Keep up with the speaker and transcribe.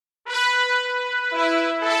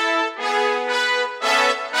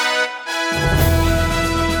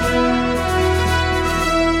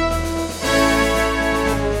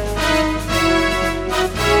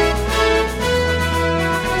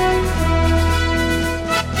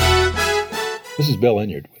This is Bill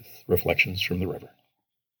Enyard with Reflections from the River.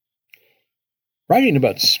 Writing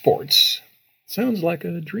about sports sounds like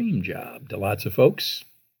a dream job to lots of folks.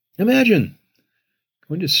 Imagine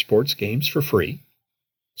going to sports games for free,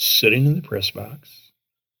 sitting in the press box,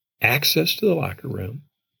 access to the locker room,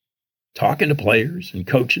 talking to players and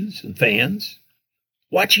coaches and fans,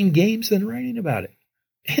 watching games, then writing about it,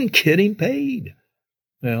 and getting paid.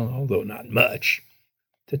 Well, although not much,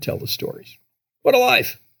 to tell the stories. What a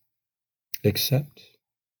life! Except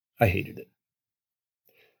I hated it.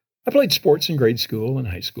 I played sports in grade school and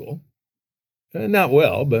high school. Not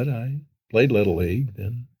well, but I played Little League,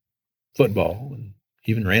 then football, and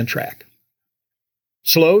even ran track.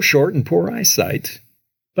 Slow, short, and poor eyesight,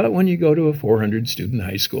 but when you go to a 400-student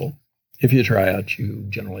high school, if you try out, you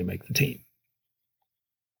generally make the team.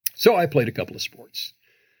 So I played a couple of sports,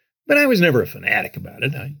 but I was never a fanatic about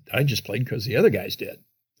it. I just played because the other guys did.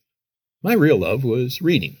 My real love was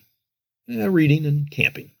reading and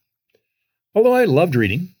camping. Although I loved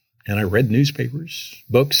reading, and I read newspapers,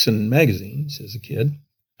 books, and magazines as a kid,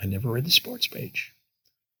 I never read the sports page.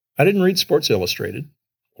 I didn't read Sports Illustrated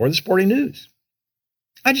or the Sporting News.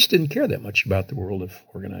 I just didn't care that much about the world of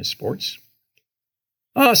organized sports.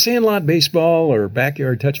 Oh, sandlot baseball or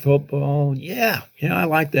backyard touch football, yeah, I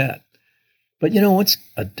like that. But once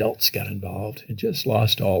adults got involved, it just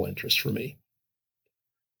lost all interest for me.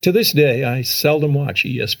 To this day, I seldom watch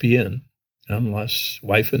ESPN, unless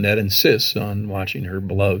wife Annette insists on watching her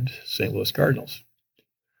beloved St. Louis Cardinals.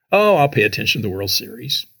 Oh, I'll pay attention to the World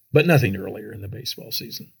Series, but nothing earlier in the baseball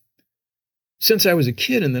season. Since I was a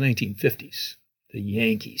kid in the 1950s, the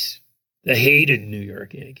Yankees, the hated New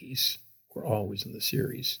York Yankees, were always in the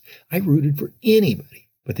series. I rooted for anybody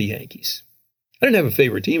but the Yankees. I didn't have a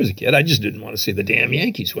favorite team as a kid. I just didn't want to see the damn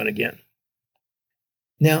Yankees win again.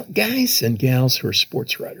 Now, guys and gals who are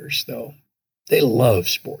sports writers, though, they love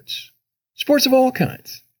sports. Sports of all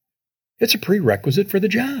kinds. It's a prerequisite for the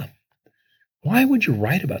job. Why would you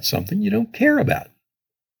write about something you don't care about?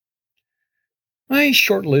 My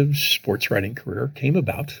short-lived sports writing career came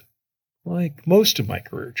about, like most of my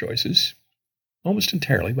career choices, almost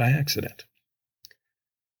entirely by accident.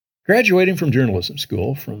 Graduating from journalism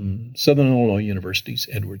school from Southern Illinois University's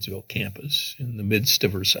Edwardsville campus in the midst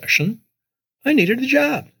of a recession, I needed a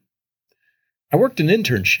job. I worked an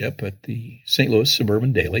internship at the St. Louis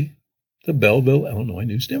Suburban Daily, the Belleville, Illinois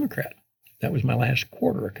News-Democrat. That was my last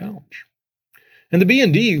quarter of college. And the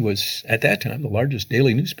B&D was, at that time, the largest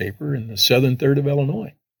daily newspaper in the southern third of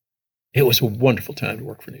Illinois. It was a wonderful time to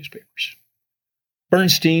work for newspapers.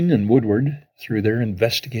 Bernstein and Woodward, through their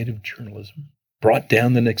investigative journalism, brought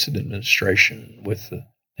down the Nixon administration with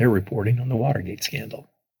their reporting on the Watergate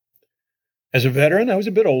scandal. As a veteran, I was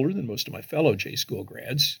a bit older than most of my fellow J School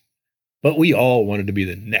grads, but we all wanted to be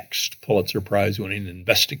the next Pulitzer Prize-winning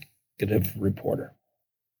investigative reporter.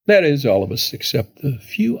 That is, all of us except the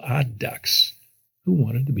few odd ducks who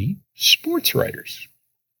wanted to be sports writers.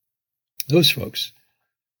 Those folks,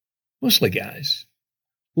 mostly guys,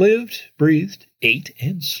 lived, breathed, ate,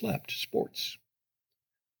 and slept sports.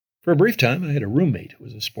 For a brief time, I had a roommate who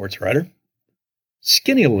was a sports writer.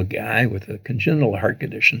 Skinny little guy with a congenital heart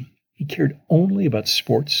condition. He cared only about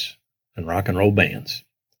sports and rock and roll bands.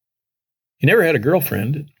 He never had a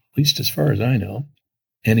girlfriend, at least as far as I know,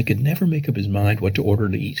 and he could never make up his mind what to order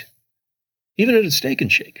to eat. Even at a Steak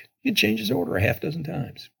and Shake, he'd change his order a half dozen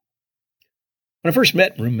times. When I first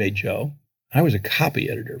met roommate Joe, I was a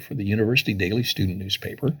copy editor for the University Daily student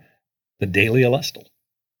newspaper, the Daily Alestle.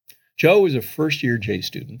 Joe was a first-year J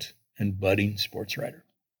student and budding sports writer.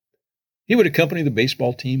 He would accompany the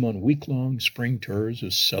baseball team on week-long spring tours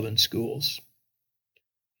of southern schools.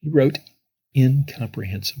 He wrote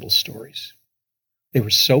incomprehensible stories. They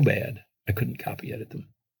were so bad, I couldn't copy edit them.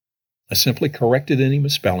 I simply corrected any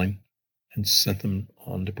misspelling and sent them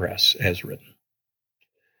on to press as written.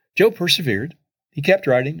 Joe persevered. He kept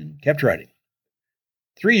writing and kept writing.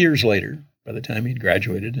 3 years later, by the time he'd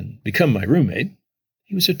graduated and become my roommate,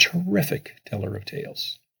 he was a terrific teller of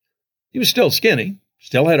tales. He was still skinny,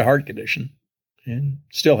 still had a heart condition, and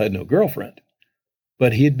still had no girlfriend.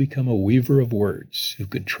 But he had become a weaver of words who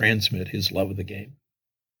could transmit his love of the game.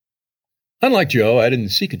 Unlike Joe, I didn't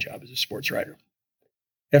seek a job as a sports writer.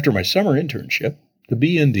 After my summer internship, the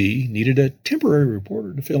B&D needed a temporary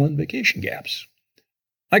reporter to fill in vacation gaps.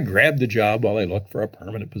 I grabbed the job while I looked for a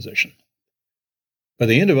permanent position. By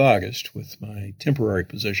the end of August, with my temporary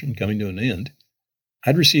position coming to an end,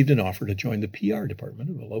 I'd received an offer to join the PR department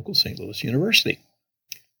of a local St. Louis university.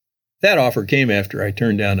 That offer came after I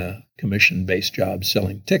turned down a commission-based job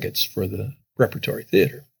selling tickets for the Repertory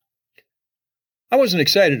Theater. I wasn't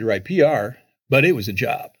excited to write PR, but it was a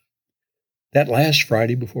job. That last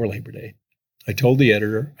Friday before Labor Day, I told the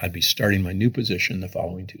editor I'd be starting my new position the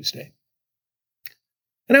following Tuesday.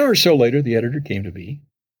 An hour or so later, the editor came to me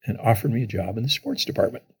and offered me a job in the sports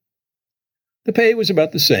department. The pay was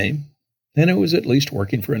about the same, and it was at least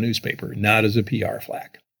working for a newspaper, not as a PR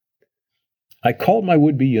flack. I called my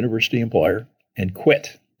would-be university employer and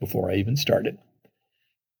quit before I even started.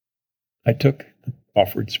 I took the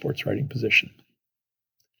offered sports writing position.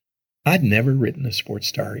 I'd never written a sports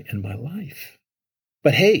story in my life.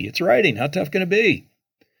 But hey, it's writing. How tough can it be?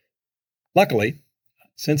 Luckily,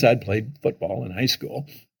 since I'd played football in high school,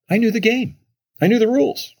 I knew the game. I knew the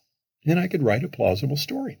rules, and I could write a plausible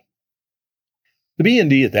story. The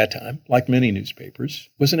B&D at that time, like many newspapers,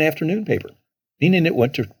 was an afternoon paper, meaning it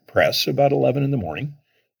went to press about 11 in the morning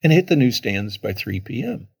and hit the newsstands by 3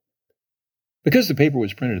 p.m. Because the paper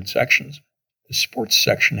was printed in sections, the sports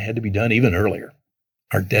section had to be done even earlier.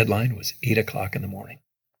 Our deadline was 8 o'clock in the morning.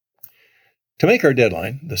 To make our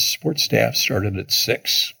deadline, the sports staff started at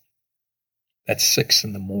 6. That's 6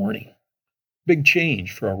 in the morning. Big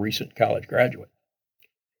change for a recent college graduate.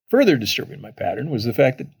 Further disturbing my pattern was the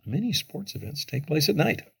fact that many sports events take place at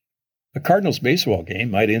night. A Cardinals baseball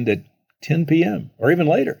game might end at 10 p.m. or even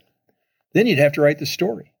later. Then you'd have to write the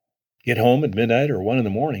story, get home at midnight or 1 in the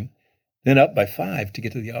morning, then up by 5 to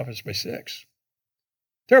get to the office by 6.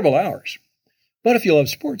 Terrible hours. But if you love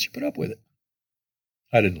sports, you put up with it.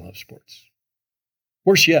 I didn't love sports.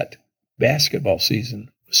 Worse yet, basketball season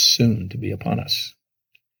was soon to be upon us.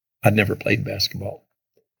 I'd never played basketball.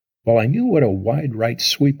 While I knew what a wide right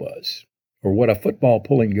sweep was, or what a football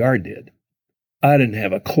pulling guard did, I didn't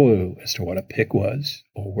have a clue as to what a pick was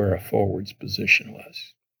or where a forward's position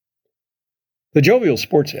was. The jovial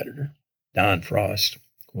sports editor, Don Frost,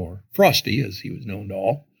 or Frosty as he was known to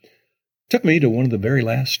all, took me to one of the very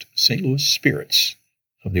last St. Louis Spirits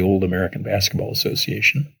of the old American Basketball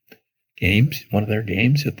Association games, one of their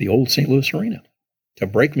games at the old St. Louis Arena, to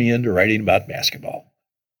break me into writing about basketball.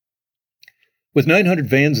 With 900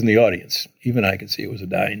 fans in the audience, even I could see it was a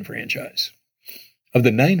dying franchise. Of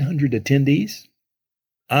the 900 attendees,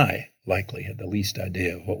 I likely had the least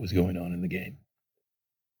idea of what was going on in the game.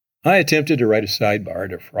 I attempted to write a sidebar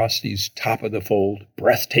to Frosty's top-of-the-fold,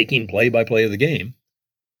 breathtaking play-by-play of the game,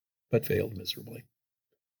 but failed miserably.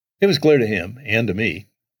 It was clear to him, and to me,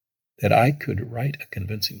 that I could write a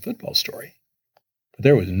convincing football story, but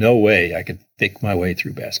there was no way I could think my way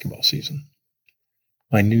through basketball season.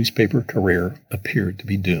 My newspaper career appeared to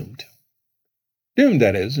be doomed. Doomed,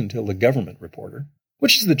 that is, until the government reporter,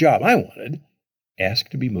 which is the job I wanted,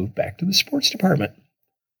 asked to be moved back to the sports department.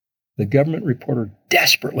 The government reporter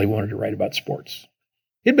desperately wanted to write about sports.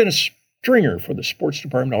 He'd been a stringer for the sports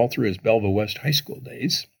department all through his Belleville West high school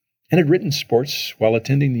days, and had written sports while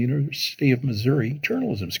attending the University of Missouri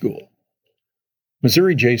Journalism School.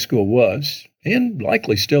 Missouri J School was, and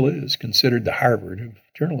likely still is, considered the Harvard of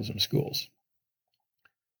journalism schools.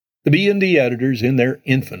 The B&D editors, in their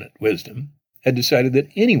infinite wisdom, had decided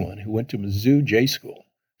that anyone who went to Mizzou J School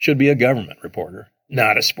should be a government reporter,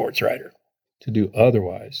 not a sports writer. To do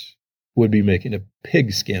otherwise would be making a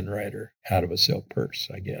pigskin writer out of a silk purse,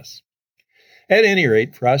 I guess. At any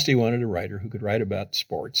rate, Frosty wanted a writer who could write about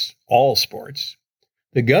sports, all sports.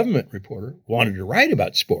 The government reporter wanted to write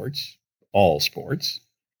about sports, all sports,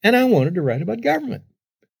 and I wanted to write about government.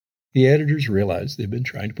 The editors realized they'd been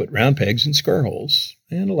trying to put round pegs in square holes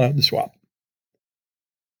and allowed the swap.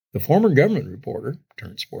 The former government reporter,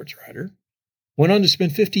 turned sports writer, went on to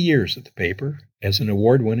spend 50 years at the paper as an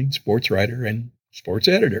award-winning sports writer and sports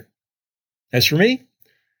editor. As for me,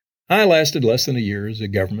 I lasted less than a year as a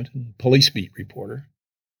government and police beat reporter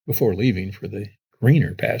before leaving for the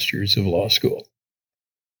greener pastures of law school.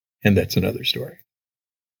 And that's another story.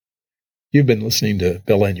 You've been listening to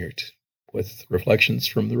Bill Enyart with Reflections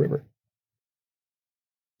from the River.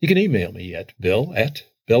 You can email me at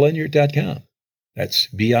bill@BillEnyart.com. That's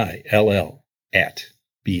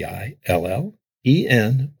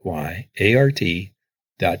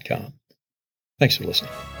BILL@BILLENYART.com. Thanks for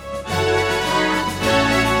listening.